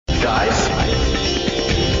guys.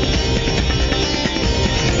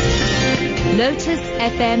 Lotus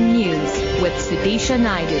FM News with Sudisha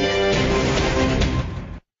Naidu.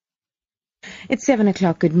 It's 7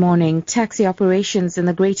 o'clock. Good morning. Taxi operations in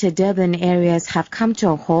the Greater Durban areas have come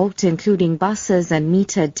to a halt, including buses and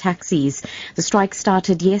metered taxis. The strike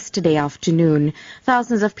started yesterday afternoon.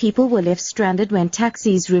 Thousands of people were left stranded when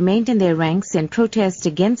taxis remained in their ranks in protest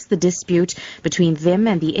against the dispute between them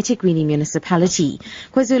and the eThekwini municipality.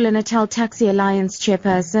 KwaZulu-Natal Taxi Alliance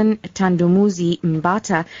chairperson Tandumuzi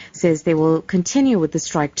Mbata says they will continue with the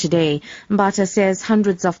strike today. Mbata says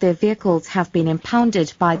hundreds of their vehicles have been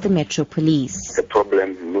impounded by the Metro Police. The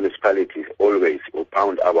problem, municipalities always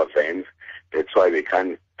pound our vans. That's why we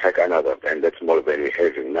can't take another van. That's more than we're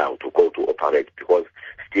having now to go to operate, because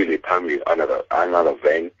still we pound another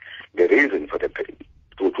van. The reason for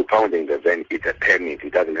to pounding the van is a permit.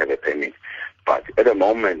 It doesn't have a permit. But at the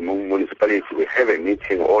moment, municipalities, we have a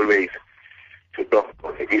meeting always to talk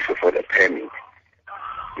about the issue for the permit.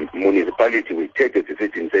 Municipality will take a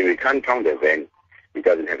decision saying we can't pound the van. It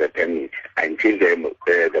doesn't have a permit until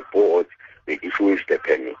the board will issue the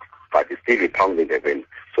permit. But it's still pounding the van.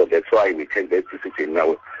 So that's why we take that decision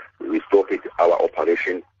now. We stop our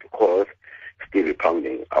operation, because still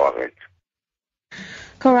pounding our rent.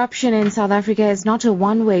 Corruption in South Africa is not a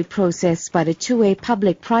one-way process, but a two-way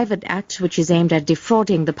public-private act which is aimed at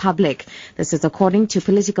defrauding the public. This is according to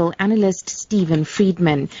political analyst Stephen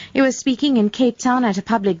Friedman. He was speaking in Cape Town at a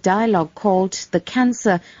public dialogue called The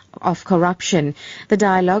Cancer of Corruption. The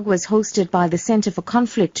dialogue was hosted by the Centre for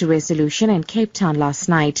Conflict Resolution in Cape Town last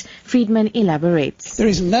night. Friedman elaborates. There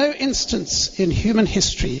is no instance in human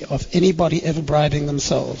history of anybody ever bribing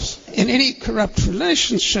themselves. In any corrupt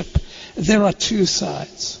relationship, there are two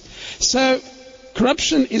sides. So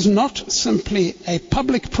corruption is not simply a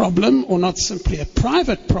public problem or not simply a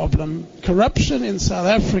private problem. Corruption in South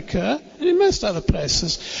Africa and in most other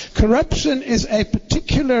places, corruption is a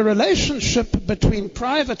particular relationship between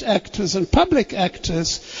private actors and public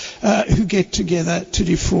actors who get together to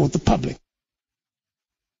defraud the public.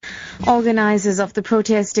 Organisers of the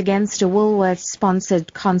protest against a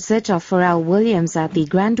Woolworths-sponsored concert of Pharrell Williams at the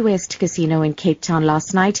Grand West Casino in Cape Town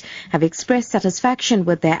last night have expressed satisfaction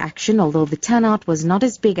with their action, although the turnout was not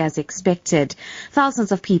as big as expected.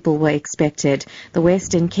 Thousands of people were expected. The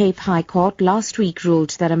Western Cape High Court last week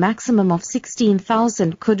ruled that a maximum of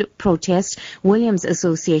 16,000 could protest Williams'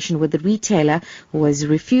 association with the retailer who has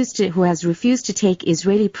refused to take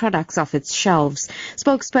Israeli products off its shelves.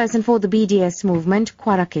 Spokesperson for the BDS movement,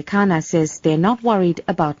 Kwara Kekana, says they're not worried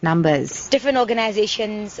about numbers. Different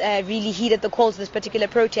organizations really heeded the calls of this particular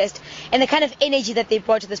protest and the kind of energy that they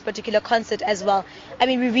brought to this particular concert as well. I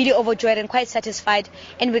mean, we're really overjoyed and quite satisfied,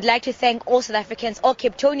 and we'd like to thank all South Africans, all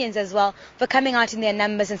Cape Townians as well, for coming out in their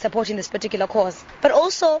numbers and supporting this particular cause. But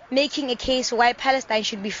also making a case for why Palestine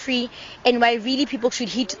should be free and why really people should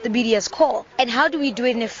heed the BDS call. And how do we do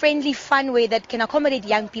it in a friendly, fun way that can accommodate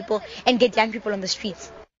young people and get young people on the streets?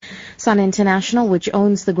 Sun International, which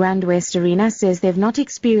owns the Grand West Arena, says they've not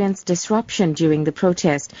experienced disruption during the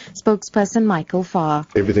protest. Spokesperson Michael Farr.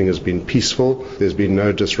 Everything has been peaceful. There's been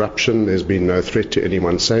no disruption. There's been no threat to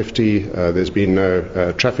anyone's safety. There's been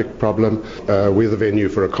no traffic problem. We're the venue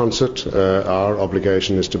for a concert. Our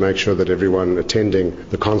obligation is to make sure that everyone attending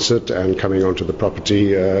the concert and coming onto the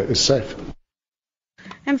property is safe.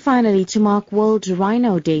 And finally, to mark World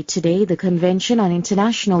Rhino Day today, the Convention on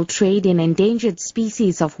International Trade in Endangered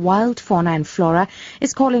Species of Wild Fauna and Flora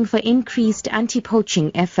is calling for increased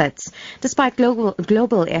anti-poaching efforts. Despite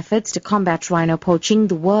global efforts to combat rhino poaching,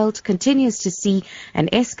 the world continues to see an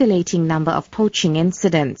escalating number of poaching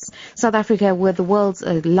incidents. South Africa, with the world's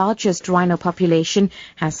largest rhino population,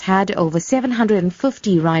 has had over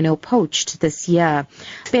 750 rhino poached this year.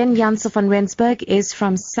 Ben Janssen van Rensburg is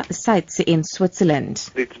from CITES in Switzerland.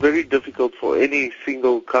 It's very difficult for any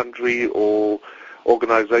single country or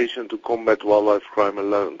organization to combat wildlife crime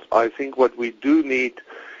alone. I think what we do need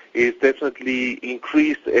is definitely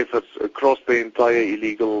increased efforts across the entire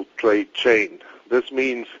illegal trade chain. This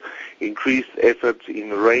means increased efforts in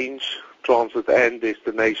range, transit and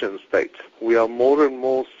destination states. We are more and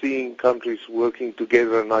more seeing countries working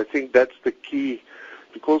together, and I think that's the key,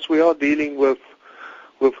 because we are dealing with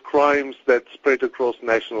crimes that spread across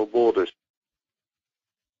national borders.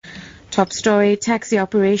 Top story, taxi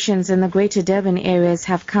operations in the Greater Durban areas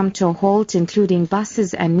have come to a halt, including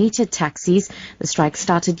buses and metered taxis. The strike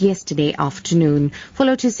started yesterday afternoon. For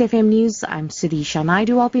Lotus FM News, I'm Sudisha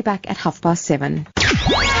Naidu. I'll be back at 7:30.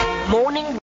 Morning